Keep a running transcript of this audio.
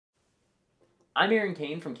I'm Aaron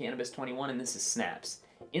Kane from Cannabis 21 and this is Snaps.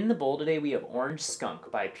 In the bowl today we have Orange Skunk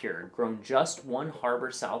by Pure, grown just one harbor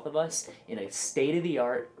south of us in a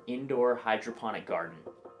state-of-the-art indoor hydroponic garden.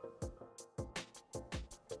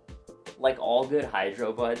 Like all good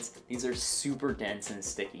hydro buds, these are super dense and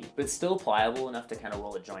sticky, but still pliable enough to kind of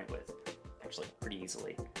roll a joint with, actually pretty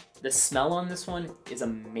easily. The smell on this one is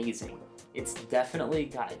amazing. It's definitely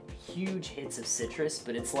got huge hits of citrus,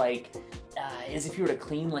 but it's like as if you were to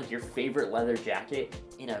clean like your favorite leather jacket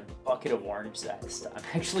in a bucket of orange zest. I'm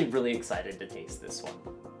actually really excited to taste this one.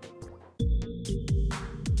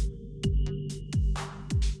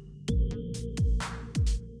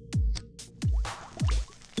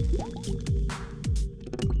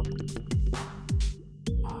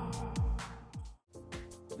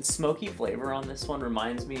 The smoky flavor on this one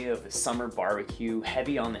reminds me of a summer barbecue,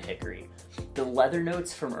 heavy on the hickory. The leather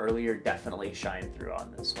notes from earlier definitely shine through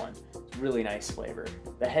on this one. It's really nice flavor.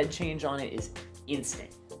 The head change on it is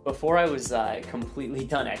instant. Before I was completely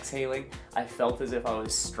done exhaling, I felt as if I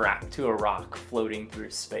was strapped to a rock floating through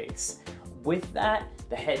space. With that,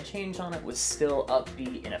 the head change on it was still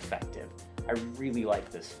upbeat and effective. I really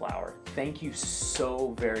like this flower. Thank you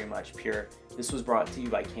so very much, Pure. This was brought to you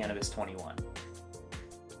by Cannabis 21.